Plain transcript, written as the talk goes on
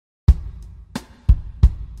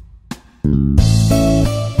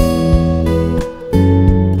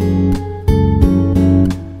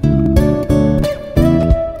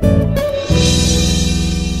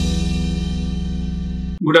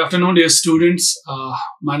afternoon, dear students.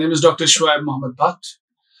 My name is Dr. Shuaib Mohammad Bhat.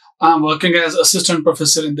 I'm working as Assistant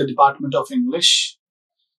Professor in the Department of English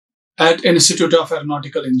at Institute of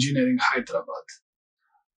Aeronautical Engineering, Hyderabad.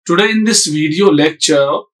 Today in this video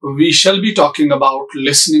lecture, we shall be talking about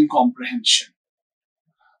listening comprehension.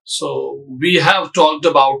 So, we have talked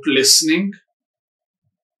about listening.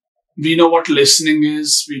 We know what listening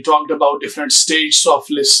is. We talked about different stages of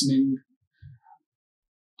listening.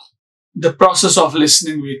 The process of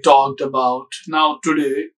listening we talked about. Now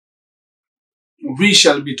today, we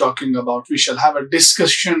shall have a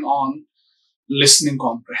discussion on listening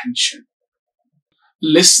comprehension.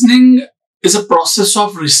 Listening is a process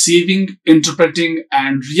of receiving, interpreting,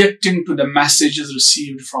 and reacting to the messages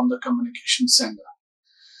received from the communication sender.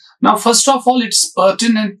 Now, first of all, it's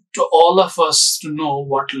pertinent to all of us to know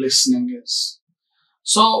what listening is.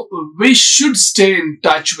 So, we should stay in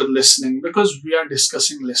touch with listening because we are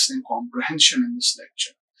discussing listening comprehension in this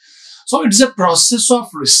lecture. So, it's a process of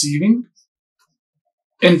receiving,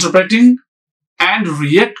 interpreting, and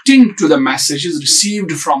reacting to the messages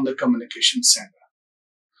received from the communication sender.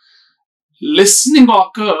 Listening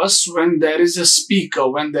occurs when there is a speaker,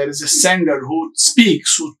 when there is a sender who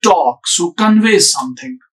speaks, who talks, who conveys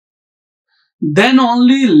something. Then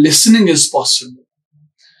only listening is possible.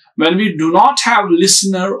 When we do not have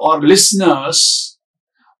listener or listeners,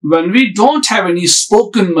 when we don't have any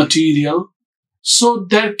spoken material, so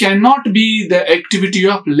there cannot be the activity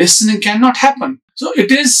of listening cannot happen. So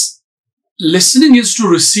listening is to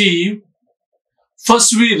receive.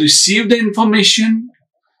 First we receive the information,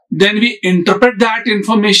 then we interpret that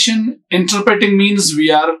information. Interpreting means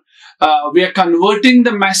we are converting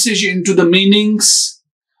the message into the meanings.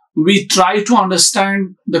 We try to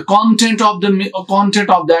understand the content of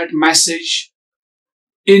that message.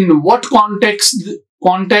 In what context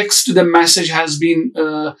the message has been,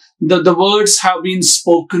 the words have been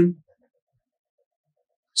spoken.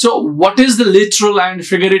 So, what is the literal and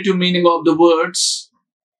figurative meaning of the words?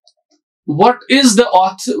 What is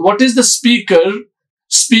the speaker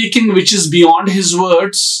speaking which is beyond his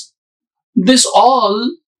words? This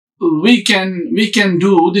all we can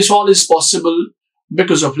do. This all is possible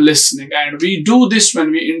because of listening, and we do this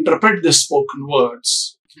when we interpret the spoken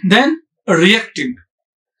words. Then reacting.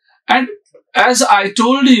 And as I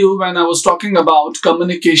told you when I was talking about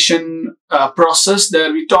communication process,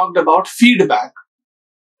 there we talked about feedback.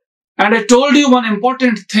 And I told you one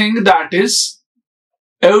important thing, that is,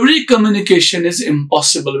 every communication is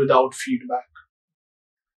impossible without feedback.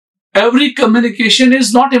 Every communication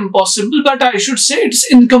is not impossible, but I should say it's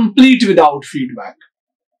incomplete without feedback.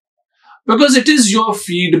 Because it is your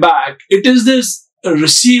feedback, it is this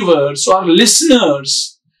receiver's or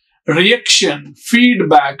listener's reaction,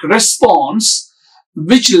 feedback, response,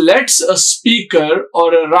 which lets a speaker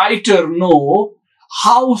or a writer know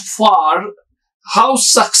how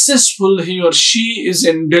successful he or she is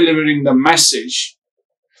in delivering the message.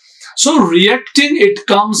 So reacting, it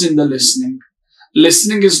comes in the listening.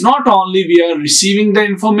 Listening is not only we are receiving the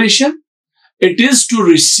information, it is to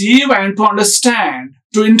receive and to understand,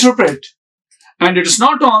 to interpret. And it is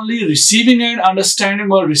not only receiving and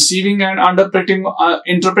understanding or receiving and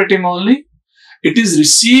interpreting only. It is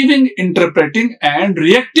receiving, interpreting, and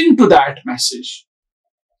reacting to that message.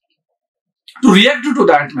 To react to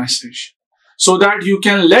that message, so that you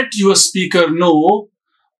can let your speaker know,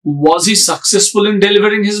 was he successful in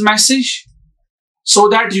delivering his message? So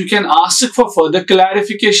that you can ask for further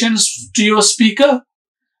clarifications to your speaker,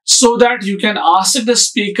 so that you can ask the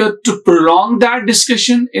speaker to prolong that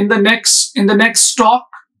discussion in the next talk.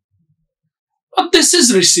 But this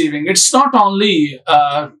is receiving. It's not only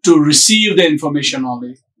to receive the information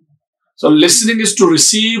only. So listening is to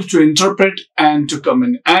receive, to interpret, and to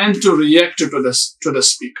communicate, and to react to the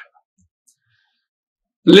speaker.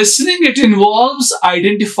 Listening, it involves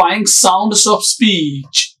identifying sounds of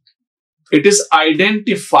speech. It is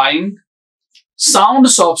identifying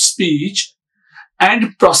sounds of speech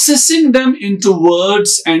and processing them into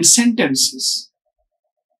words and sentences.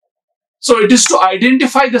 So it is to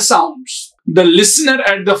identify the sounds. The listener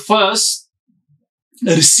at the first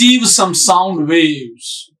receives some sound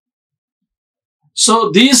waves.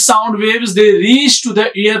 So these sound waves, they reach to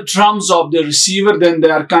the eardrums of the receiver, then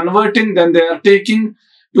they are converting, then they are taking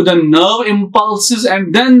to the nerve impulses,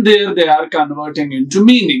 and then there they are converting into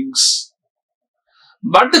meanings.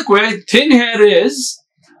 But the thing here is,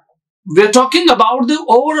 we're talking about the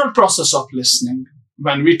overall process of listening.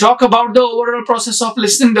 When we talk about the overall process of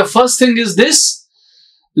listening, the first thing is this.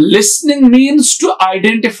 Listening means to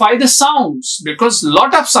identify the sounds, because a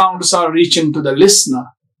lot of sounds are reaching to the listener.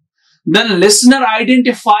 Then listener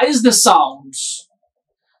identifies the sounds.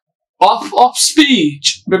 of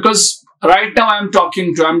speech, because right now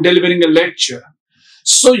I'm delivering a lecture.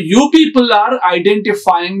 So you people are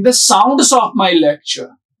identifying the sounds of my lecture.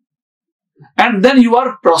 And then you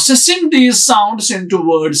are processing these sounds into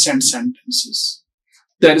words and sentences.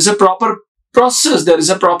 There is a proper process. There is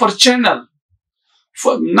a proper channel.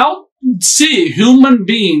 Now, see, human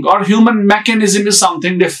being or human mechanism is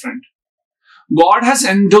something different. God has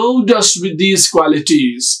endowed us with these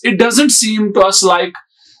qualities. It doesn't seem to us like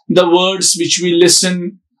the words which we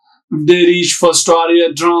listen, they reach first to our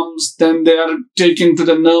eardrums, then they are taken to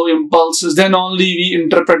the nerve impulses, then only we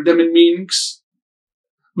interpret them in meanings.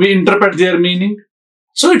 We interpret their meaning.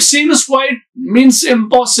 So it seems quite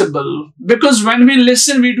impossible, because when we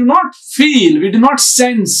listen, we do not feel, we do not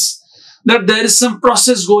sense that there is some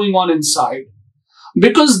process going on inside.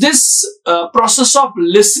 Because this process of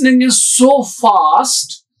listening is so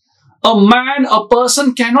fast, a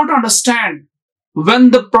person cannot understand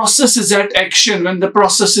when the process is at action, when the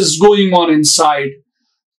process is going on inside.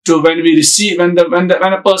 To when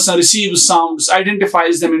a person receives sounds,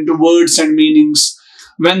 identifies them into words and meanings.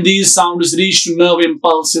 When these sounds reach to nerve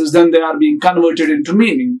impulses, then they are being converted into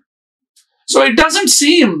meaning. So it doesn't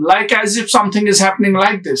seem like as if something is happening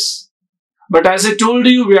like this. But as I told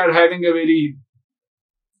you, we are having a very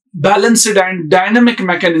balanced and dynamic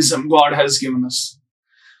mechanism God has given us.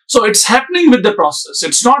 So it's happening with the process.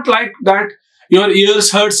 It's not like that your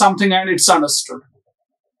ears heard something and it's understood.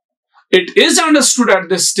 It is understood at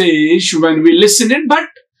this stage when we listen it, but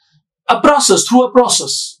through a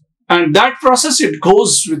process. And that process, it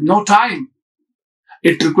goes with no time.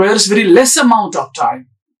 It requires very less amount of time.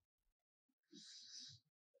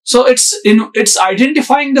 So it's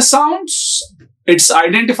identifying the sounds. It's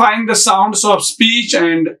identifying the sounds of speech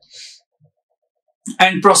and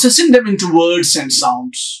processing them into words and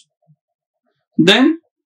sounds. Then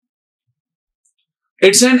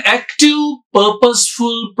it's an active,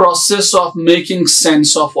 purposeful process of making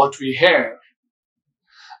sense of what we hear.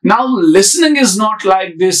 Now, listening is not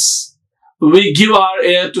like this. We give our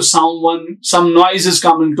ear to someone, some noise is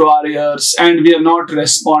coming to our ears, and we are not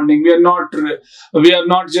responding. We are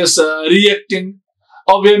not just reacting,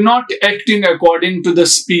 or we are not acting according to the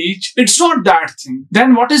speech. It's not that thing.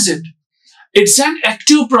 Then what is it? It's an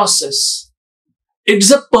active process. It's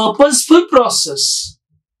a purposeful process.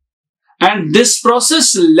 And this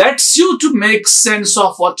process lets you to make sense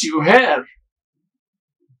of what you hear.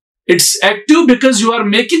 It's active because you are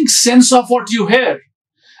making sense of what you hear.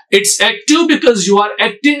 It's active because you are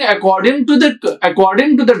acting according to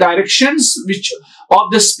the directions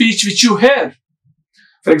of the speech which you hear.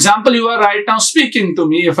 For example, you are right now speaking to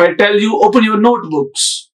me. If I tell you, open your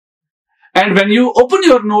notebooks. And when you open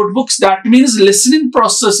your notebooks, that means listening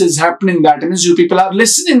process is happening. That means you people are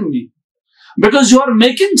listening me. Because you are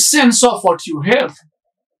making sense of what you hear.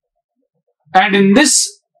 And in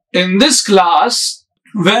this class,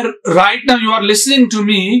 where right now you are listening to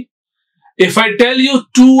me, if I tell you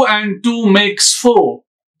 2 and 2 makes 4,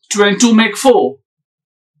 2 and 2 make 4.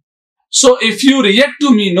 So if you react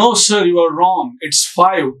to me, no sir, you are wrong. It's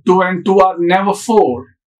 5. 2 and 2 are never 4.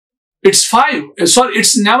 It's 5. Sorry,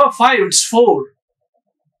 it's never 5. It's 4.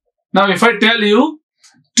 Now if I tell you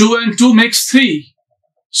 2 and 2 makes 3.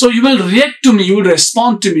 So you will react to me, you will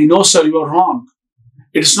respond to me. No sir, you are wrong.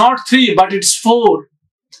 It's not 3, but it's 4.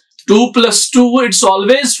 2 plus 2, it's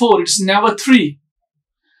always 4. It's never 3.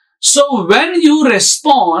 So when you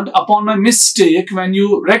respond upon my mistake, when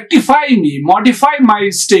you rectify me, modify my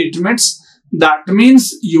statements, that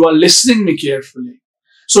means you are listening me carefully.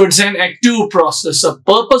 So it's an active process, a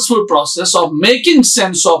purposeful process of making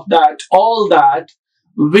sense of all that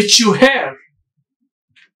which you hear.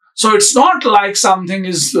 So it's not like something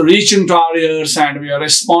is reaching to our ears and we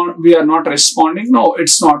are not responding. No,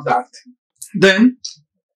 it's not that thing. Then,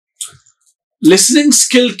 listening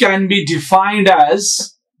skill can be defined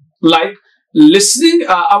as like listening.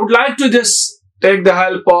 I would like to just take the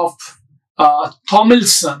help of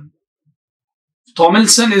Thomilson.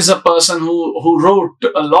 Thomilson is a person who wrote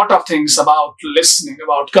a lot of things about listening,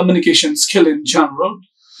 about communication skill in general.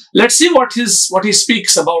 Let's see what he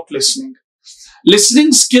speaks about listening.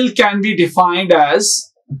 Listening skill can be defined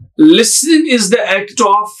as listening is the act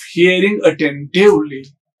of hearing attentively.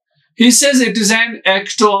 He says it is an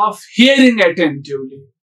act of hearing attentively.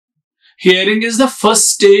 Hearing is the first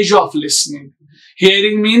stage of listening.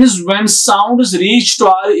 Hearing means when sounds reach to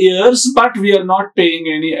our ears, but we are not paying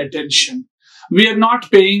any attention. We are not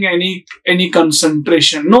paying any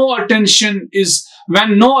concentration. When no attention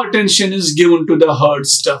is given to the heard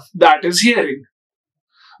stuff, that is hearing.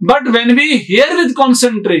 But when we hear with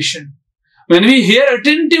concentration, when we hear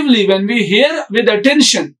attentively, when we hear with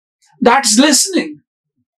attention, that's listening.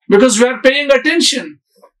 because we are paying attention,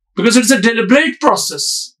 because it's a deliberate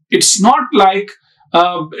process. It's not like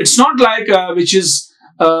which is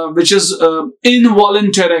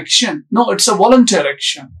involuntary action. No, it's a voluntary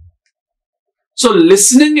action. So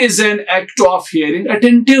listening is an act of hearing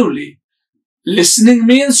attentively. Listening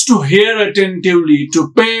means to hear attentively,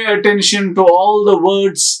 to pay attention to all the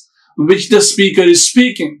words which the speaker is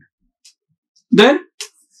speaking. Then,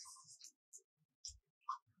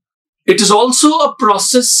 it is also a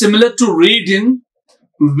process similar to reading.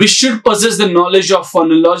 We should possess the knowledge of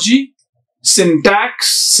phonology,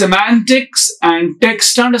 syntax, semantics, and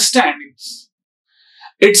text understandings.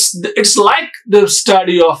 It's like the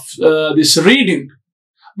study of this reading,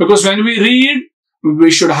 because when we read,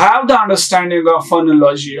 we should have the understanding of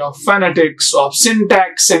phonology, of phonetics, of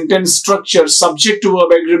syntax, sentence structure,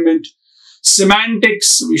 subject-to-verb agreement,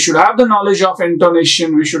 semantics. We should have the knowledge of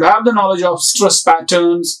intonation. We should have the knowledge of stress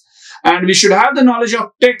patterns. And we should have the knowledge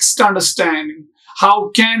of text understanding.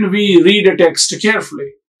 How can we read a text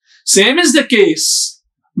carefully? Same is the case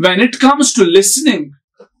when it comes to listening.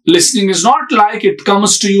 Listening is not like it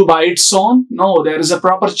comes to you by its own. No, there is a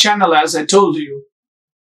proper channel, as I told you.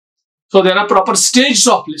 So there are proper stages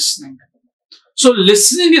of listening. So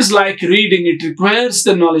listening is like reading. It requires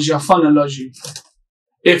the knowledge of phonology.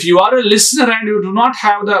 If you are a listener and you do not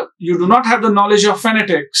have the knowledge of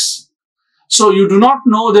phonetics, so you do not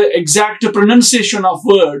know the exact pronunciation of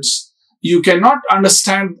words, you cannot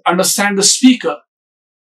understand the speaker,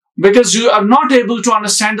 because you are not able to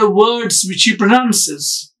understand the words which he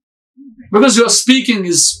pronounces, because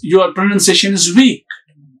your pronunciation is weak.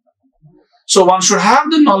 So one should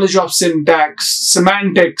have the knowledge of syntax,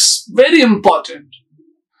 semantics, very important.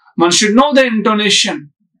 One should know the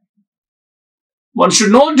intonation. One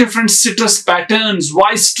should know different stress patterns,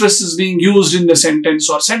 why stress is being used in the sentence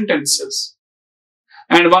or sentences.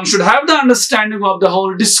 And one should have the understanding of the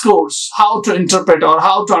whole discourse, how to interpret or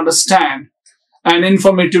how to understand an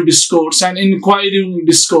informative discourse, an inquiring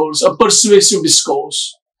discourse, a persuasive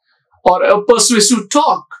discourse, or a persuasive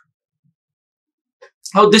talk.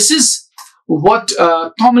 Now, this is what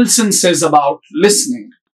Tomlinson says about listening.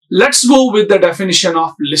 Let's go with the definition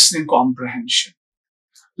of listening comprehension.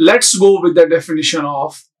 Let's go with the definition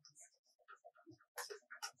of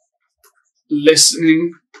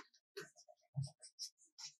listening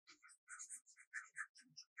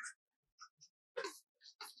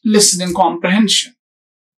comprehension.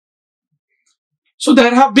 So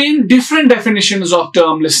there have been different definitions of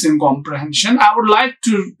term listening comprehension. I would like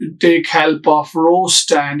to take help of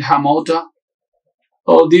Roast and Hamota.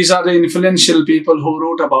 These are the influential people who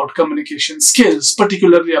wrote about communication skills,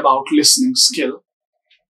 particularly about listening skill.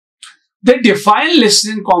 They define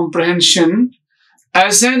listening comprehension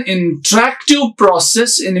as an interactive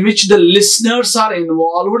process in which the listeners are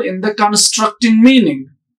involved in the constructing meaning.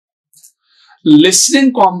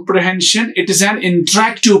 Listening comprehension, it is an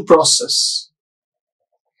interactive process.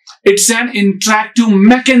 It's an interactive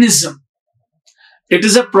mechanism. It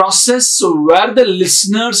is a process where the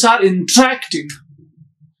listeners are interacting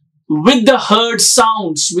with the heard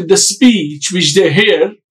sounds, with the speech which they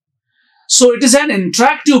hear. So it is an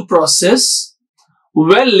interactive process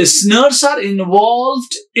where listeners are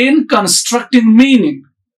involved in constructing meaning,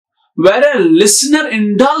 where a listener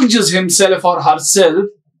indulges himself or herself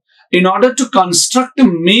in order to construct a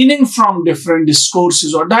meaning from different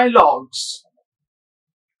discourses or dialogues.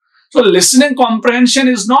 So listening comprehension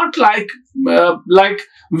is not like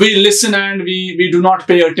we listen and we do not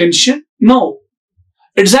pay attention. No.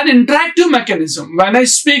 It's an interactive mechanism. When I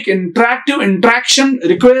speak, interaction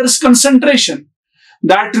requires concentration.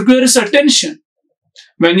 That requires attention.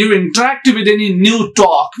 When you interact with any new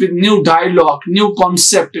talk, with new dialogue, new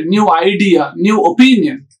concept, new idea, new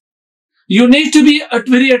opinion, you need to be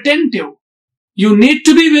very attentive. You need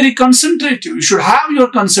to be very concentrative. You should have your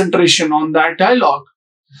concentration on that dialogue.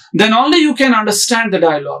 Then only you can understand the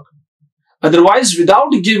dialogue. Otherwise,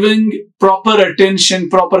 without giving proper attention,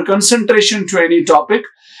 proper concentration to any topic,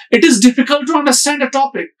 it is difficult to understand a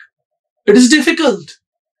topic. It is difficult.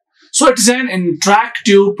 So it is an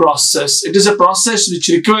interactive process. It is a process which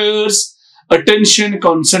requires attention,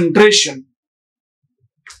 concentration.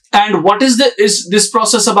 And what is this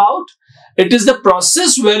process about? It is the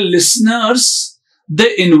process where listeners,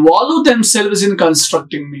 they involve themselves in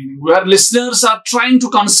constructing meaning, where listeners are trying to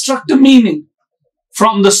construct a meaning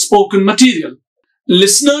from the spoken material.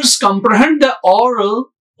 Listeners comprehend the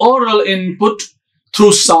oral input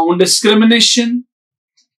through sound discrimination,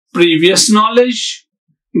 previous knowledge,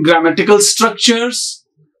 grammatical structures,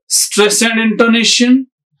 stress and intonation,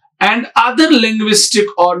 and other linguistic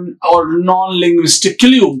or non-linguistic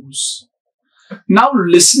clues. Now,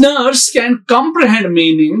 listeners can comprehend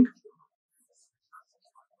meaning.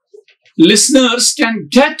 Listeners can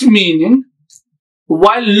get meaning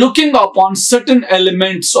while looking upon certain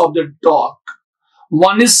elements of the talk.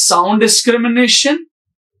 One is sound discrimination.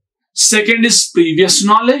 Second is previous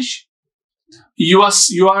knowledge. You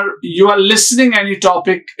are listening any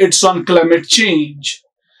topic, it's on climate change.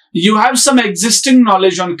 You have some existing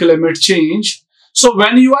knowledge on climate change. So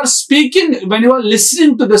when you are speaking, when you are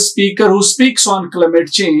listening to the speaker who speaks on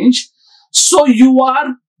climate change, so you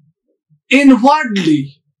are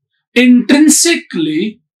inwardly,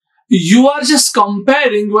 intrinsically, you are just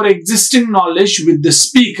comparing your existing knowledge with the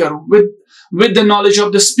speaker, with the knowledge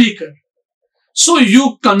of the speaker. So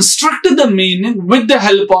you construct the meaning with the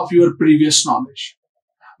help of your previous knowledge.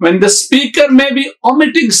 When the speaker may be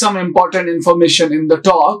omitting some important information in the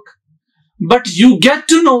talk, but you get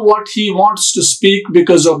to know what he wants to speak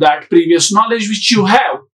because of that previous knowledge which you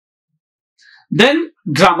have. Then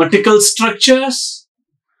grammatical structures,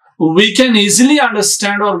 we can easily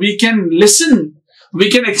understand, or we can listen, we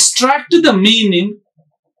can extract the meaning,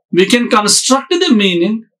 we can construct the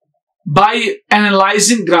meaning by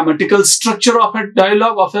analyzing grammatical structure of a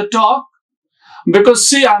dialogue, of a talk. Because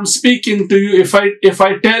see, I'm speaking to you, if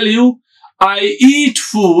I tell you I eat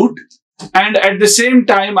food, and at the same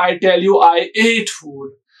time I tell you I ate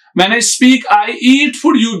food. When I speak I eat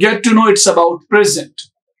food, you get to know it's about present.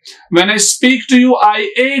 When I speak to you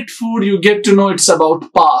I ate food, you get to know it's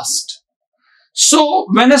about past. So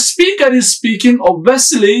when a speaker is speaking,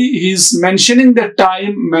 obviously he is mentioning the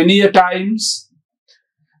time many a times.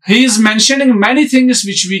 He is mentioning many things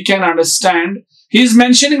which we can understand. He is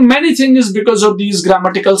mentioning many things because of these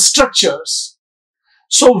grammatical structures.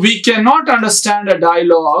 So we cannot understand a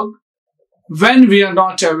dialogue when we are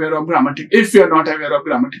not aware of if we are not aware of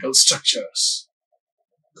grammatical structures.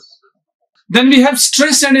 Then we have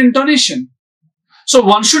stress and intonation. So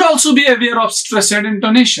one should also be aware of stress and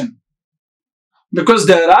intonation, because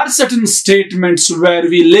there are certain statements where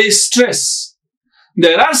we lay stress.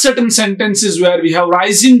 There are certain sentences where we have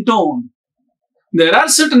rising tone. There are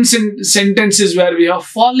certain sentences where we have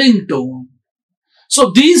falling tone. So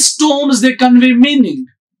these tones, they convey meaning.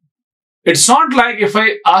 It's not like if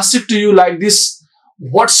I ask it to you like this,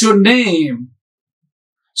 what's your name?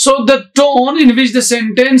 So the tone in which the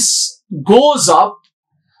sentence goes up,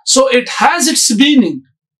 so it has its meaning.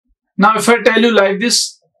 Now if I tell you like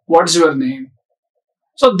this, what's your name?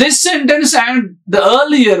 So this sentence and the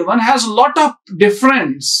earlier one has a lot of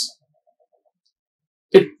difference.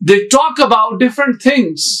 They talk about different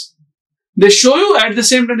things. They show you at the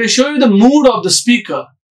same time, they show you the mood of the speaker.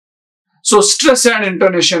 So stress and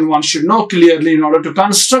intonation one should know clearly in order to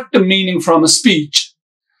construct a meaning from a speech.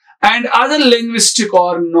 And other linguistic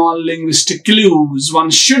or non-linguistic clues.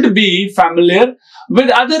 One should be familiar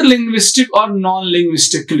with other linguistic or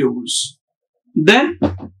non-linguistic clues. Then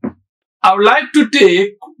I would like to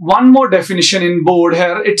take one more definition in board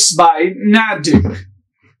here. It's by Nadig.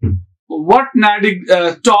 What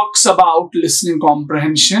Nadig talks about listening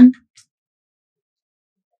comprehension.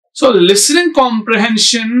 So listening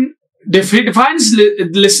comprehension, he defines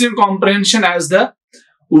listening comprehension as the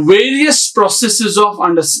various processes of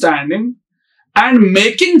understanding and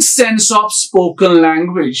making sense of spoken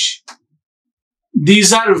language.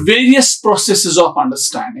 These are various processes of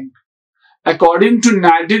understanding. According to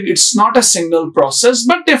Nadig, it's not a single process,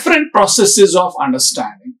 but different processes of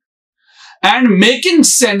understanding and making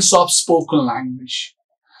sense of spoken language.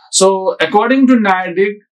 So according to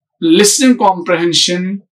Nadig, listening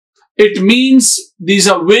comprehension, it means these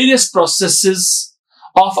are various processes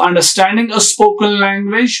of understanding a spoken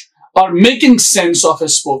language or making sense of a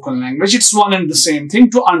spoken language. It's one and the same thing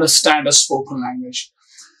to understand a spoken language.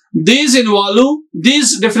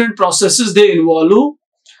 These different processes, they involve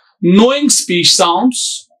knowing speech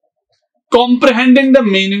sounds, comprehending the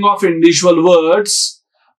meaning of individual words,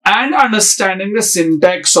 and understanding the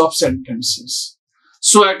syntax of sentences.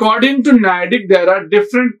 So according to Nadig, there are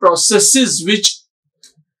different processes which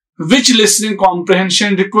listening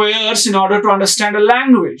comprehension requires in order to understand a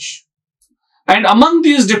language. And among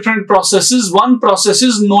these different processes, one process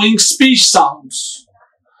is knowing speech sounds.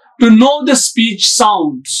 To know the speech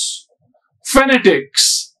sounds,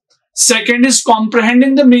 phonetics. Second is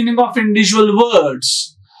comprehending the meaning of individual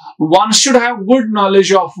words. One should have good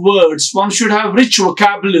knowledge of words. One should have rich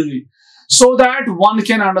vocabulary so that one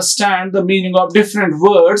can understand the meaning of different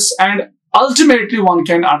words and ultimately one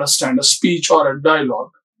can understand a speech or a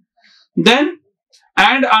dialogue. Then,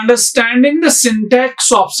 and understanding the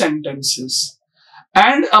syntax of sentences.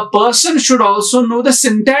 And a person should also know the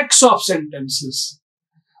syntax of sentences.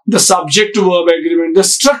 The subject-verb agreement, the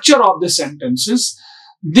structure of the sentences.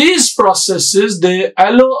 These processes, they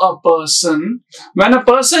allow a person, when a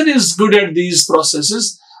person is good at these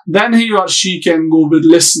processes, then he or she can go with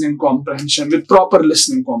listening comprehension, with proper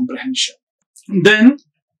listening comprehension. Then,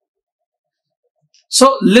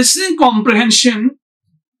 so listening comprehension,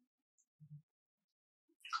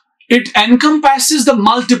 it encompasses the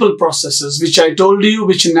multiple processes, which I told you,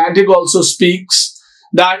 which Nadig also speaks,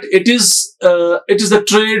 that it is the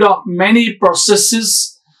trade of many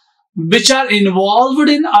processes which are involved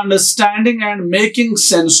in understanding and making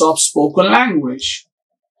sense of spoken language.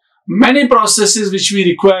 Many processes which we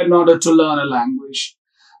require in order to learn a language.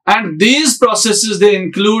 And these processes, they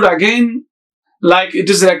include, again, like it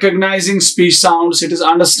is recognizing speech sounds, it is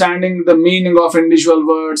understanding the meaning of individual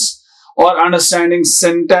words, or understanding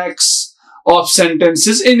syntax of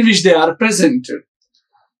sentences in which they are presented.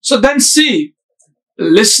 So then see,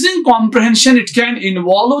 listening comprehension, it can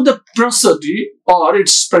involve the prosody, or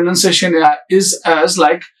its pronunciation is as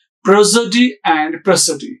like prosody and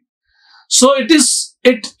prosody. So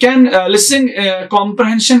listening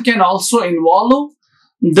comprehension can also involve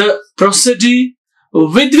the prosody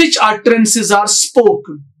with which utterances are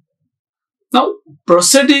spoken. Now,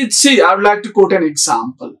 prosody, see, I would like to quote an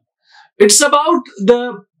example. It's about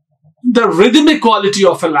the rhythmic quality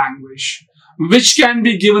of a language, which can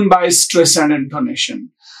be given by stress and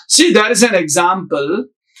intonation. See, there is an example.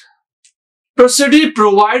 Prosody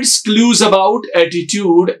provides clues about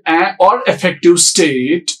attitude or affective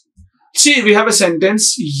state. See, we have a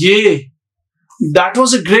sentence, "Yay, that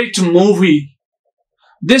was a great movie."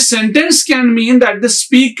 This sentence can mean that the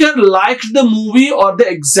speaker liked the movie, or the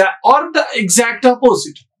exact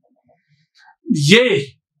opposite.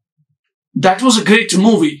 "Yay, that was a great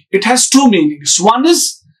movie." It has two meanings. One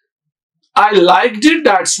is, I liked it,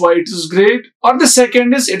 that's why it is great. Or the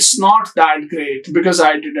second is, it's not that great because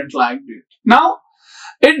I didn't like it. Now,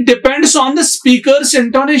 it depends on the speaker's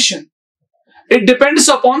intonation. It depends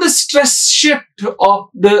upon the stress shift of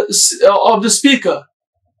the speaker.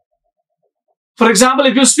 For example,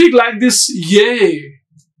 if you speak like this, "Yay,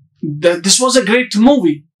 this was a great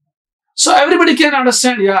movie." So everybody can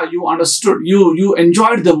understand, yeah, you understood, you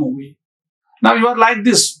enjoyed the movie. Now you are like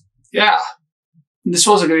this, "Yeah, this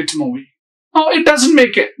was a great movie." No, it doesn't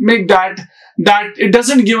make that it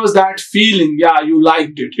doesn't give us that feeling, yeah, you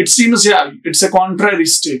liked it. It seems, yeah, it's a contrary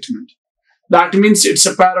statement. That means it's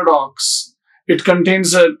a paradox. It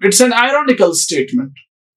contains it's an ironical statement.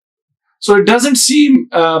 So it doesn't seem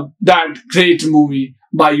that great movie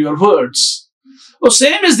by your words. So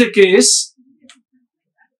same is the case.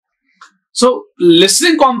 So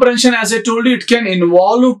listening comprehension, as I told you, it can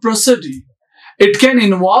involve prosody. It can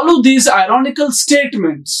involve these ironical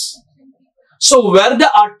statements. So where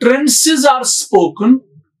the utterances are spoken,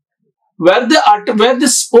 where the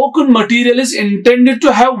spoken material is intended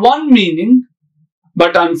to have one meaning,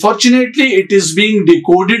 but unfortunately it is being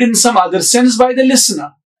decoded in some other sense by the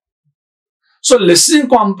listener. So listening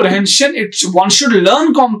comprehension, one should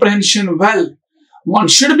learn comprehension well. One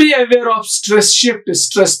should be aware of stress shift,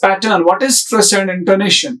 stress pattern, what is stress and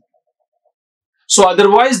intonation. So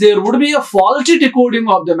otherwise there would be a faulty decoding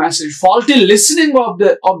of the message, faulty listening of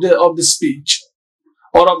the speech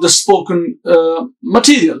or of the spoken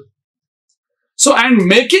material. So, and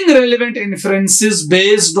making relevant inferences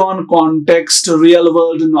based on context, real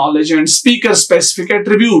world knowledge and speaker specific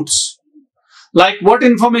attributes. Like what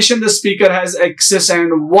information the speaker has access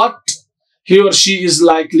and what he or she is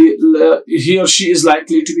likely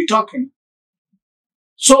to be talking.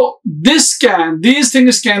 So these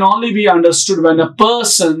things can only be understood when a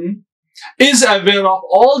person is aware of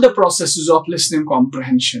all the processes of listening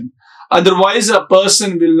comprehension. Otherwise, a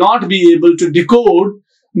person will not be able to decode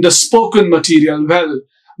the spoken material well,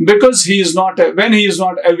 because when he is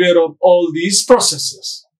not aware of all these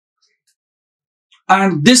processes.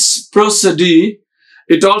 And this prosody,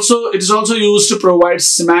 it is also used to provide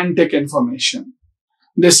semantic information.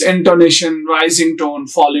 This intonation, rising tone,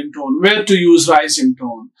 falling tone, where to use rising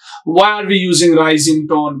tone, why are we using rising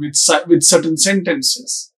tone with certain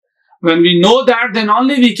sentences. When we know that, then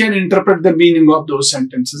only we can interpret the meaning of those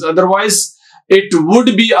sentences. Otherwise, it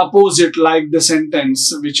would be opposite, like the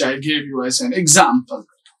sentence which I gave you as an example.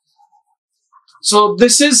 So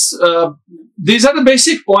these are the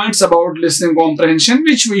basic points about listening comprehension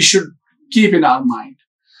which we should keep in our mind.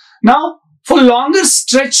 Now, for longer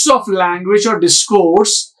stretches of language or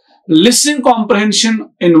discourse, listening comprehension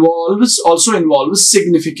also involves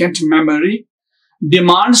significant memory,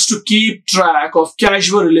 demands to keep track of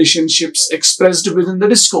casual relationships expressed within the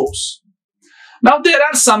discourse. Now, there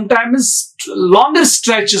are sometimes longer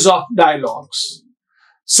stretches of dialogues.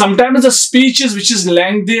 Sometimes the speeches which is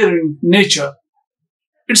lengthier in nature.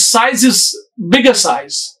 Its size is bigger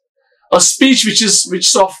size, a speech which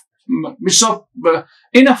is of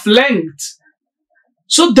enough length.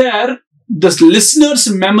 So there, the listener's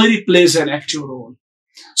memory plays an active role.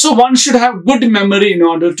 So one should have good memory in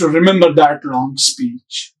order to remember that long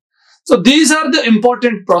speech. So these are the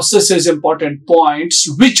important processes, important points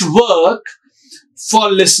which work for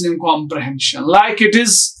listening comprehension. Like it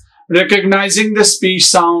is recognizing the speech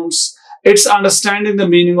sounds, it's understanding the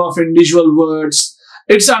meaning of individual words,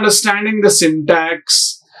 it's understanding the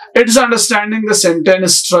syntax, it's understanding the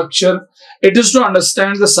sentence structure, it is to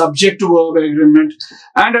understand the subject-verb agreement,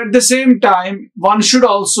 and at the same time, one should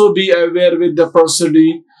also be aware with the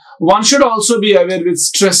prosody, one should also be aware with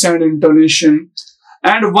stress and intonation,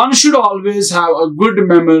 and one should always have a good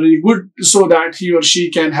memory, so that he or she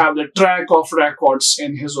can have the track of records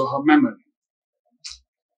in his or her memory.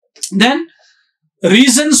 Then,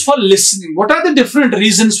 reasons for listening. What are the different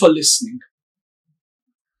reasons for listening?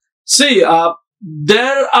 See,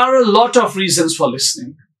 there are a lot of reasons for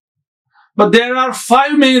listening. But there are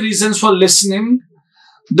 5 main reasons for listening.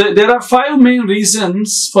 There are 5 main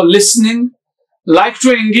reasons for listening, like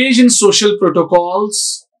to engage in social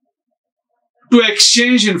protocols, to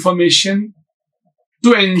exchange information,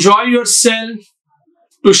 to enjoy yourself,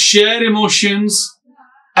 to share emotions,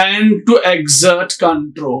 and to exert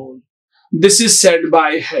control. This is said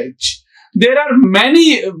by Hedge. There are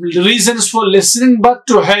many reasons for listening, but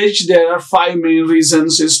to Hedge, there are 5 main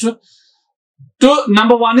reasons.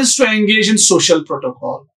 Number 1 is to engage in social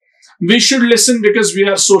protocol. We should listen because we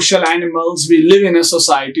are social animals. We live in a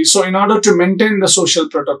society. So in order to maintain the social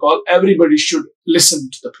protocol, everybody should listen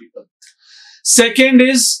to the people. Second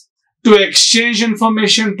is to exchange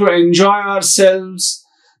information, to enjoy ourselves,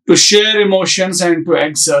 to share emotions, and to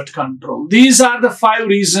exert control. These are the 5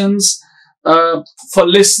 reasons for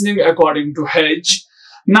listening according to Hedge.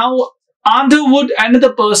 Now, Underwood,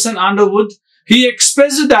 another person, Underwood, he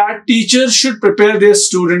expressed that teachers should prepare their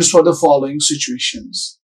students for the following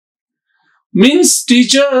situations. Means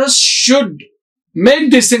teachers should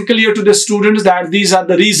make this clear to the students that these are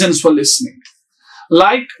the reasons for listening.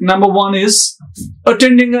 Like number 1 is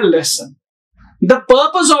attending a lesson. The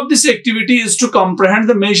purpose of this activity is to comprehend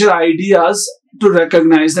the major ideas, to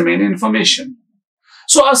recognize the main information.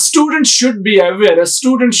 So a student should be aware, a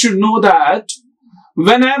student should know that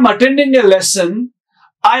when I am attending a lesson,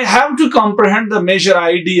 I have to comprehend the major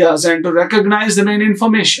ideas and to recognize the main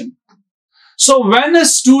information. So when a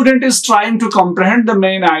student is trying to comprehend the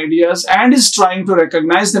main ideas and is trying to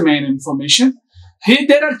recognize the main information,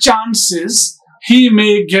 there are chances he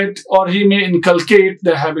may get or he may inculcate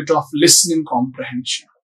the habit of listening comprehension.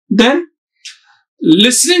 Then,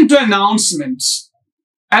 listening to announcements.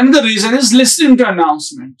 Another reason is listening to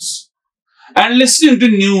announcements and listening to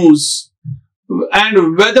news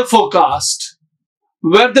and weather forecast,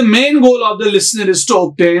 where the main goal of the listener is to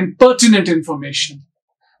obtain pertinent information.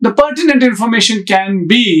 The pertinent information can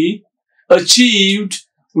be achieved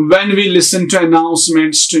when we listen to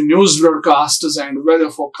announcements, to news broadcasters and weather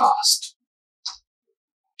forecast.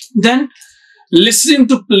 Then, listening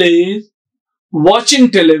to plays, watching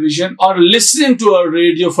television or listening to a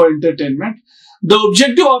radio for entertainment. The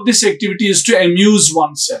objective of this activity is to amuse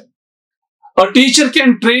oneself. A teacher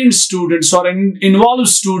can train students or involve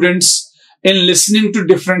students in listening to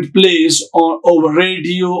different plays or over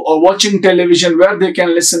radio or watching television where they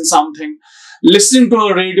can listen something, listening to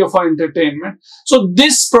a radio for entertainment. So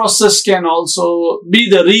this process can also be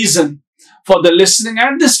the reason for the listening,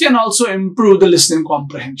 and this can also improve the listening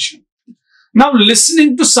comprehension. Now,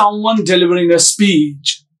 listening to someone delivering a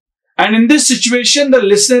speech, and in this situation, the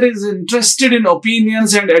listener is interested in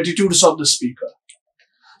opinions and attitudes of the speaker.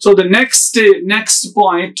 So the next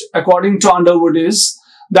point, according to Underwood, is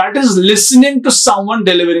that is listening to someone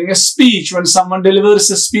delivering a speech. When someone delivers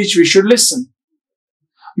a speech, we should listen,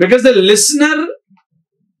 because the listener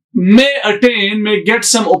may get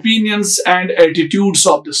some opinions and attitudes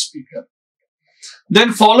of the speaker.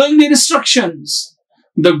 Then, following the instructions,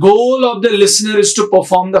 the goal of the listener is to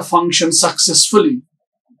perform the function successfully.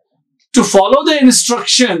 To follow the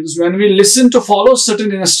instructions, when we listen to follow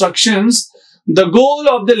certain instructions, the goal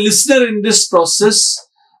of the listener in this process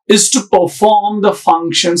is to perform the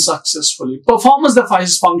function successfully. Performs the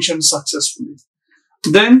function successfully.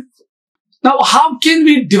 Then, now how can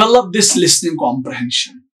we develop this listening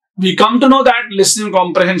comprehension? We come to know that listening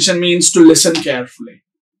comprehension means to listen carefully,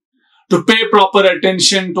 to pay proper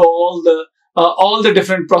attention to all the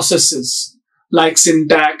different processes like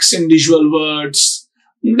syntax, individual words,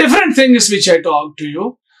 different things which I talked to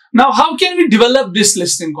you. Now, how can we develop this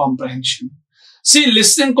listening comprehension? See,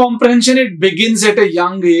 listening comprehension, it begins at a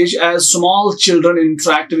young age as small children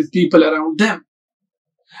interact with people around them.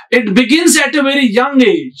 It begins at a very young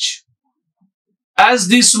age. As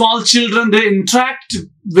these small children, they interact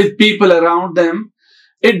with people around them.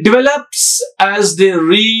 It develops as they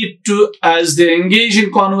read, as they engage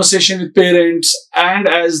in conversation with parents, and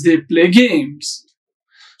as they play games.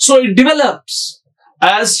 So it develops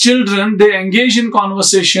as children, they engage in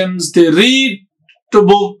conversations, they read to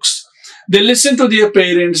books, they listen to their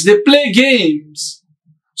parents, they play games.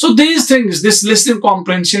 So these things, this listening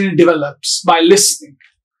comprehension, it develops by listening.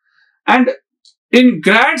 And in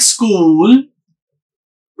grad school,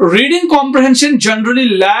 reading comprehension generally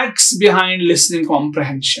lags behind listening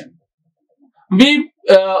comprehension. We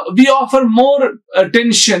offer more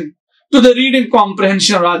attention to the reading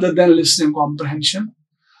comprehension rather than listening comprehension.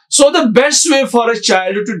 So the best way for a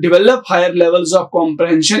child to develop higher levels of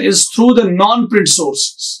comprehension is through the non-print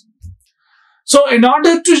sources. So in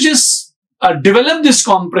order to just develop this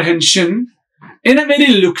comprehension in a very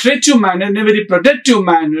lucrative manner, in a very productive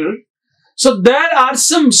manner, so there are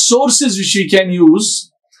some sources which we can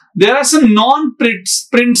use. There are some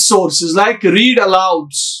non-print sources like read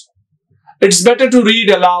alouds. It's better to read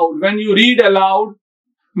aloud. When you read aloud,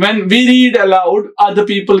 when we read aloud, other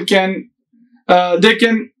people can, they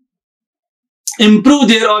can improve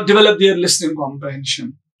their or develop their listening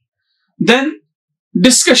comprehension. Then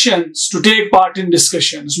discussions, to take part in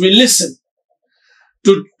discussions, we listen.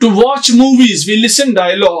 To watch movies, we listen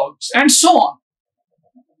dialogues and so on.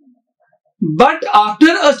 But after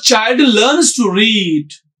a child learns to read,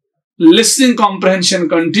 listening comprehension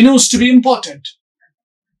continues to be important.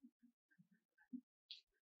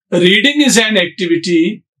 Reading is an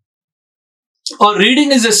activity, or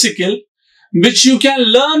reading is a skill which you can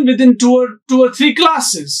learn within two or three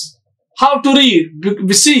classes. How to read?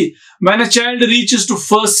 We see when a child reaches to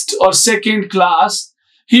first or second class,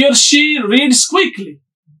 he or she reads quickly.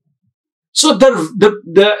 So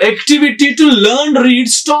the activity to learn read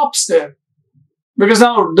stops there, because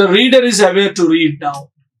now the reader is aware to read now.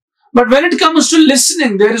 But when it comes to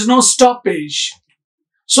listening, there is no stoppage.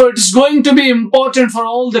 So it is going to be important for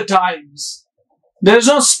all the times. There is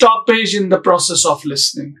no stoppage in the process of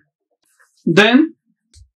listening. Then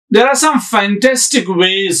there are some fantastic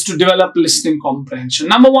ways to develop listening comprehension.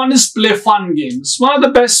 Number one is play fun games. One of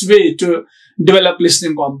the best ways to develop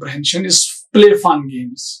listening comprehension is play fun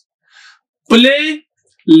games. Play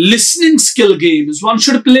listening skill games. One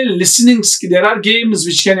should play listening skill. There are games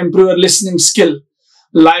which can improve your listening skill,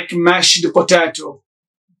 like mashed potato.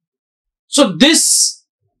 So this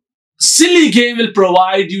silly game will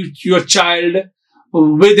provide your child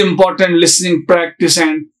with important listening practice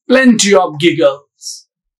and plenty of giggles.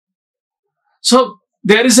 So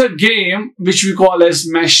there is a game which we call as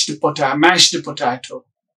mashed potato,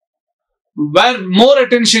 where more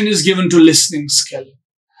attention is given to listening skill.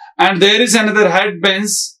 And there is another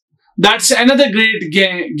headbands. That's another great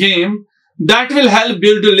game that will help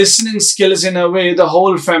build listening skills in a way the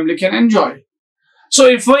whole family can enjoy. So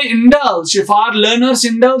if our learners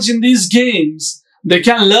indulge in these games, they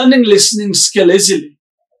can learn listening skill easily.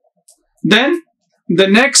 Then the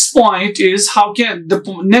next point is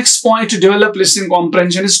the next point to develop listening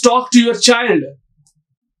comprehension is talk to your child.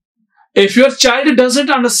 If your child doesn't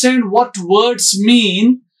understand what words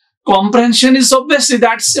mean, comprehension is obviously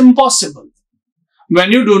that's impossible.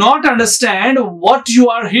 When you do not understand what you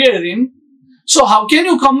are hearing, so how can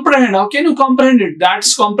you comprehend? How can you comprehend it?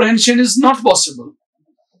 That's comprehension is not possible.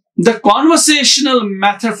 The conversational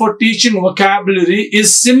method for teaching vocabulary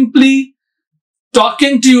is simply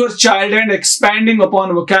talking to your child and expanding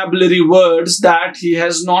upon vocabulary words that he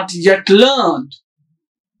has not yet learned.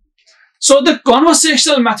 So the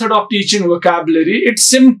conversational method of teaching vocabulary, it's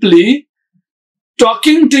simply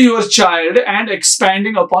talking to your child and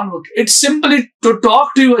expanding upon it's simply to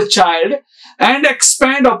talk to your child and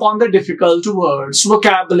expand upon the difficult words,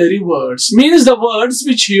 vocabulary words, means the words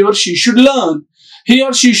which he or she should learn, he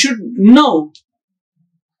or she should know.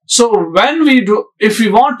 So if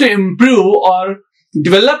we want to improve or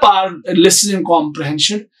develop our listening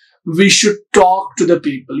comprehension, we should talk to the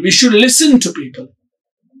people, we should listen to people.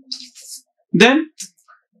 Then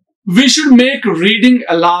we should make reading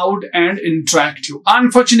aloud and interactive.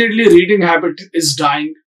 Unfortunately, reading habit is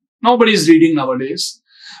dying. Nobody is reading nowadays.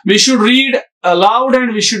 We should read aloud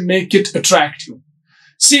and we should make it attractive.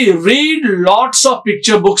 See, read lots of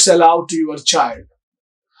picture books aloud to your child.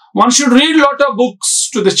 One should read a lot of books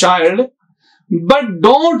to the child, but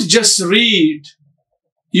don't just read.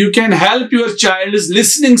 You can help your child's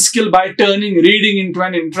listening skill by turning reading into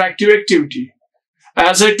an interactive activity.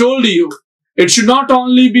 As I told you, it should not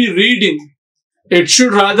only be reading, it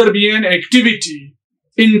should rather be an activity,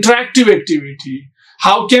 interactive activity.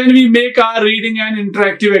 How can we make our reading an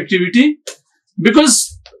interactive activity?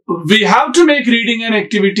 Because we have to make reading an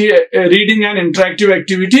interactive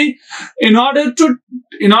activity in order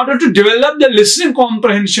to develop the listening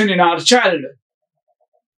comprehension in our child.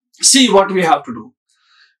 See what we have to do.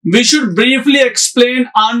 We should briefly explain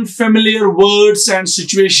unfamiliar words and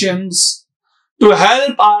situations to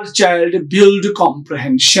help our child build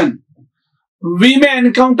comprehension. We may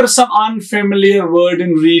encounter some unfamiliar word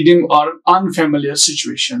in reading or unfamiliar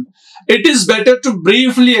situation. It is better to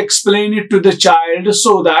briefly explain it to the child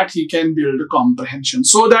so that he can build comprehension,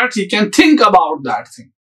 so that he can think about that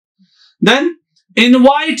thing. Then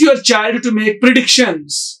invite your child to make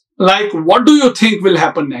predictions, like what do you think will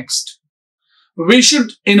happen next? We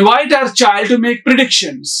should invite our child to make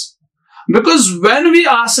predictions, because when we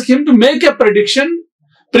ask him to make a prediction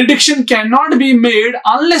cannot be made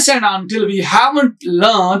unless and until we haven't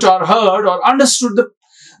learned or heard or understood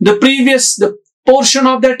the portion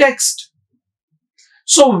of the text.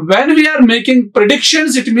 So when we are making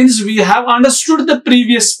predictions, it means we have understood the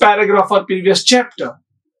previous paragraph or previous chapter.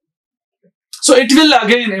 So it will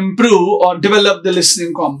again improve or develop the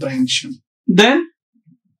listening comprehension. Then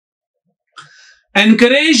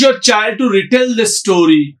encourage your child to retell the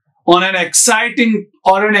story on an exciting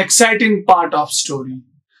part of story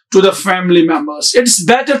to the family members. It's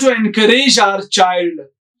better to encourage our child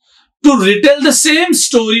to retell the same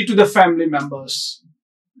story to the family members.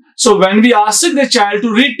 So when we ask the child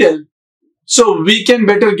to retell, so we can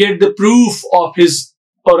better get the proof of his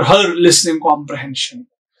or her listening comprehension.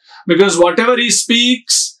 Because whatever he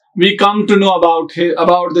speaks, we come to know about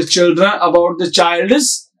the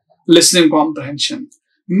child's listening comprehension.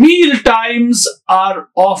 Meal times are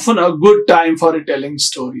often a good time for retelling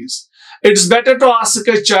stories. It's better to ask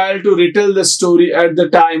a child to retell the story at the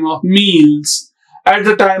time of meals, at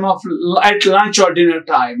lunch or dinner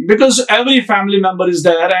time, because every family member is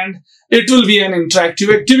there and it will be an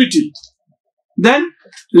interactive activity. Then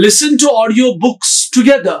listen to audio books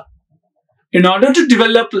together. In order to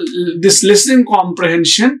develop this listening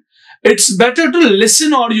comprehension, it's better to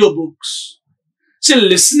listen audio books. See,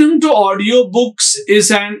 listening to audiobooks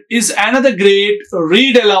is another great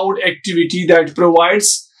read aloud activity that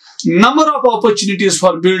provides number of opportunities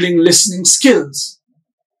for building listening skills.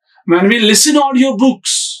 When we listen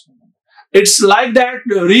audiobooks, it's like that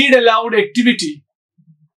read aloud activity.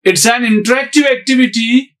 It's an interactive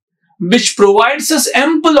activity which provides us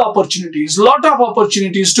ample opportunities, lot of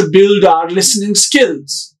opportunities to build our listening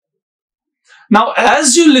skills. Now,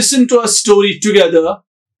 as you listen to a story together,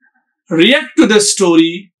 react to the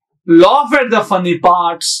story, laugh at the funny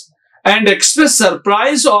parts, and express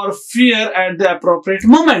surprise or fear at the appropriate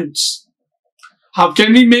moments. How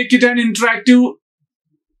can we make it an interactive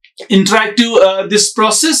this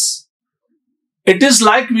process? It is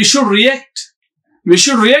like we should react. We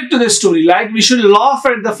should react to the story, like we should laugh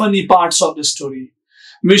at the funny parts of the story.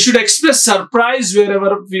 We should express surprise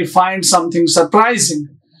wherever we find something surprising.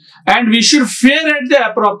 And we should fear at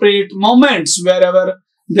the appropriate moments wherever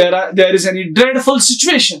there is any dreadful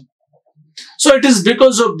situation. So it is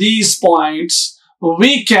because of these points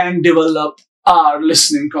we can develop our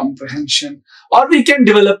listening comprehension, or we can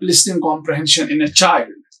develop listening comprehension in a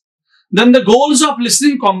child. Then the goals of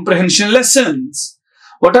listening comprehension lessons.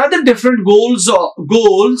 What are the different goals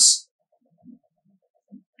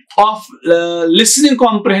of listening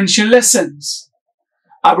comprehension lessons?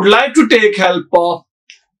 I would like to take help of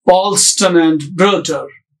Paulston and Broder.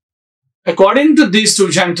 According to these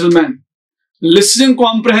two gentlemen, listening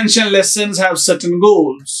comprehension lessons have certain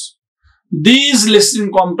goals. These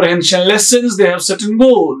listening comprehension lessons, they have certain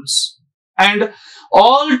goals. And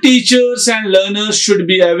all teachers and learners should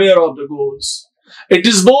be aware of the goals. It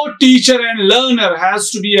is both teacher and learner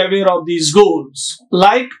has to be aware of these goals.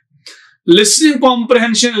 Like, listening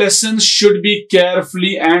comprehension lessons should be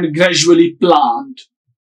carefully and gradually planned.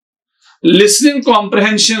 Listening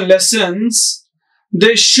comprehension lessons,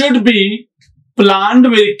 they should be planned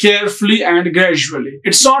very carefully and gradually.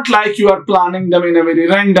 It's not like you are planning them in a very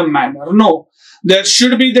random manner. No, there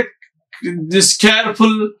should be this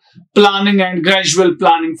careful planning and gradual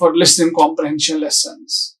planning for listening comprehension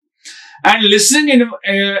lessons. And listening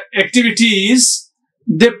activities,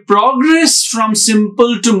 they progress from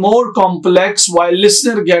simple to more complex while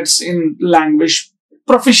listener gets in language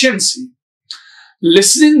proficiency.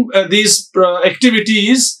 Listening these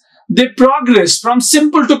activities, they progress from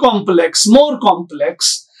simple to complex, more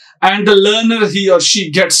complex, and the learner, he or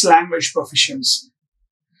she, gets language proficiency.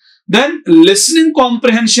 Then listening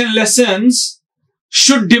comprehension lessons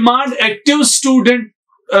should demand active student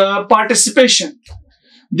participation.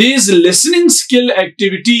 These listening skill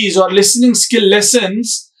activities or listening skill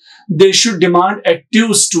lessons, they should demand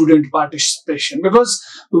active student participation, because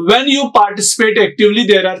when you participate actively,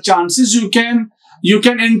 there are chances you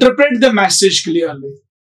can interpret the message clearly.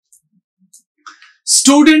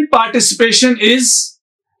 Student participation is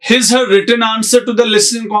his/her written answer to the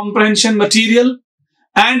listening comprehension material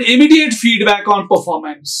and immediate feedback on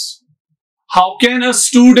performance. How can a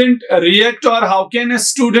student react, or how can a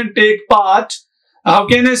student take part? How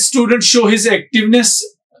can a student show his activeness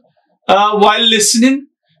while listening?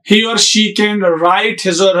 He or she can write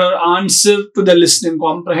his or her answer to the listening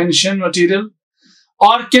comprehension material,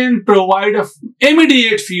 or can provide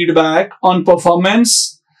immediate feedback on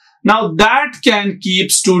performance. Now that can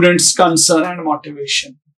keep students' concern and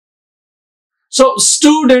motivation. So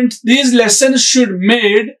these lessons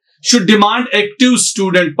should demand active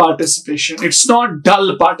student participation. It's not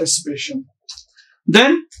dull participation.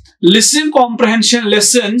 Then listening comprehension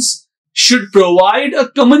lessons should provide a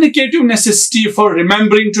communicative necessity for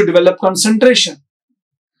remembering to develop concentration.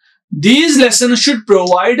 These lessons should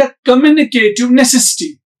provide a communicative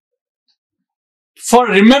necessity for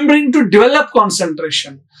remembering to develop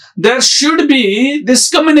concentration. There should be this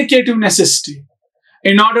communicative necessity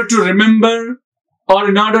in order to remember or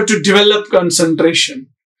in order to develop concentration.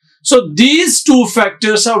 So these two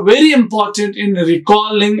factors are very important in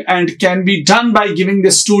recalling and can be done by giving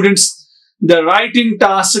the students the writing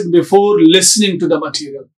task before listening to the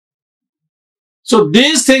material. So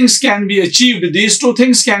these things can be achieved. These two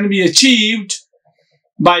things can be achieved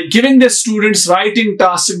by giving the students writing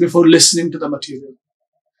task before listening to the material.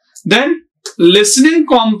 Then listening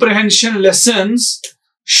comprehension lessons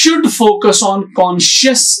should focus on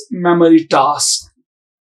conscious memory tasks.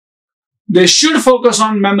 They should focus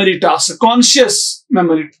on memory tasks, conscious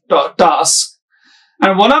memory tasks.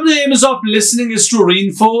 And one of the aims of listening is to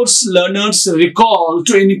reinforce learners' recall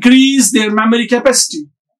to increase their memory capacity.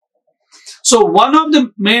 So one of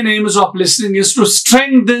the main aims of listening is to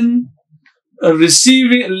strengthen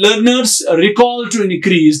receiving learners' recall to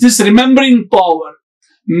increase this remembering power,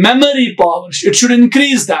 memory power. It should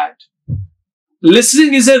increase that.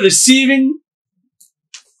 Listening is a receiving.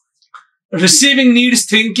 Receiving needs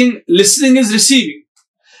thinking. Listening is receiving.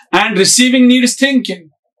 And receiving needs thinking.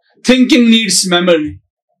 Thinking needs memory.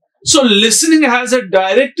 So listening has a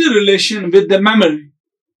direct relation with the memory.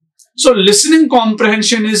 So listening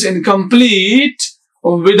comprehension is incomplete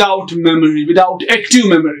without memory, without active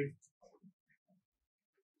memory.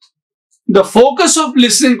 The focus of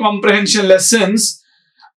listening comprehension lessons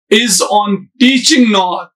is on teaching,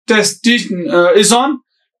 not testing.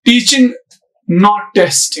 Teaching, not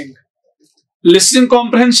testing. Listening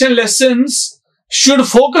comprehension lessons should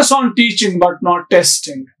focus on teaching but not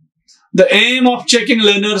testing. The aim of checking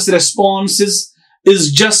learners' responses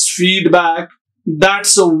is just feedback.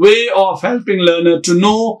 That's a way of helping learner to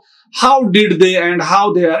know how did they and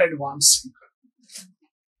how they are advancing.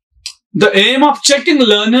 The aim of checking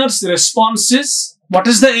learners' responses, what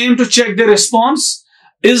is the aim to check their response?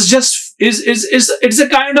 It's a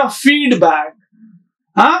kind of feedback.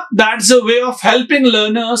 That's a way of helping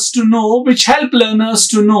learners to know, which help learners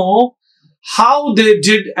to know how they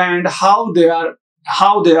did and how they are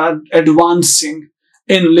advancing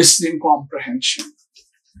in listening comprehension.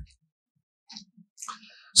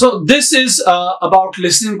 So this is about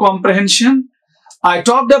listening comprehension. I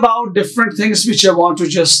talked about different things which I want to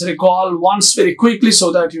just recall once very quickly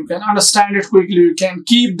so that you can understand it quickly. You can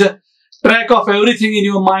keep the track of everything in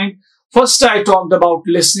your mind. First, I talked about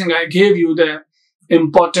listening. I gave you the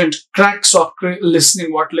important cracks of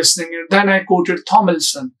listening, what listening is. Then I quoted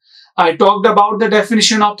Thomilson. I talked about the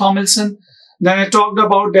definition of Thomilson. Then I talked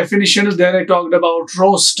about definitions. Then I talked about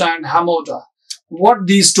Rost and Hamoda, what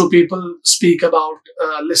these two people speak about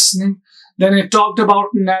listening. Then I talked about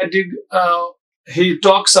Nadig. He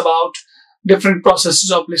talks about different processes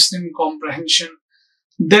of listening comprehension.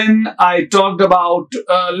 Then I talked about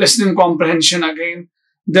listening comprehension again.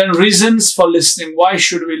 Then reasons for listening. Why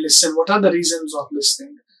should we listen? What are the reasons of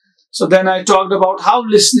listening? So then I talked about how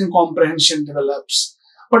listening comprehension develops.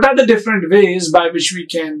 What are the different ways by which we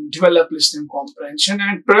can develop listening comprehension?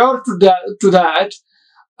 And prior to that,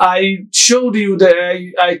 I showed you that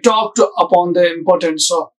I talked upon the importance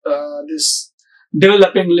of this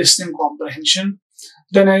developing listening comprehension.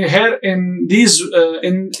 Then I here in these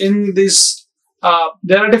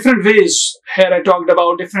there are different ways. Here I talked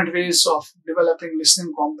about different ways of developing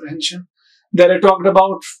listening comprehension. There I talked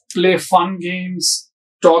about play fun games,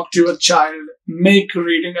 talk to your child, make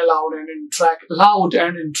reading loud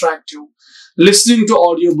and interactive, listening to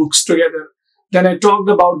audiobooks together. Then I talked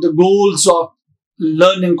about the goals of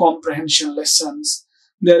learning comprehension lessons.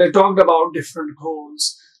 There I talked about different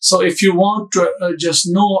goals. So if you want to just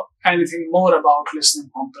know anything more about listening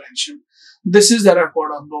comprehension, this is the record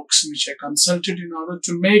of books which I consulted in order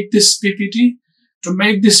to make this PPT, to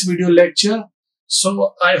make this video lecture.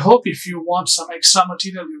 So I hope if you want some extra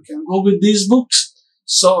material, you can go with these books.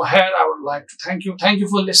 So here I would like to thank you. Thank you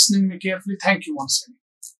for listening me carefully. Thank you once again.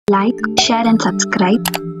 Like, share and subscribe.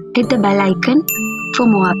 Hit the bell icon for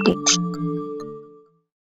more updates.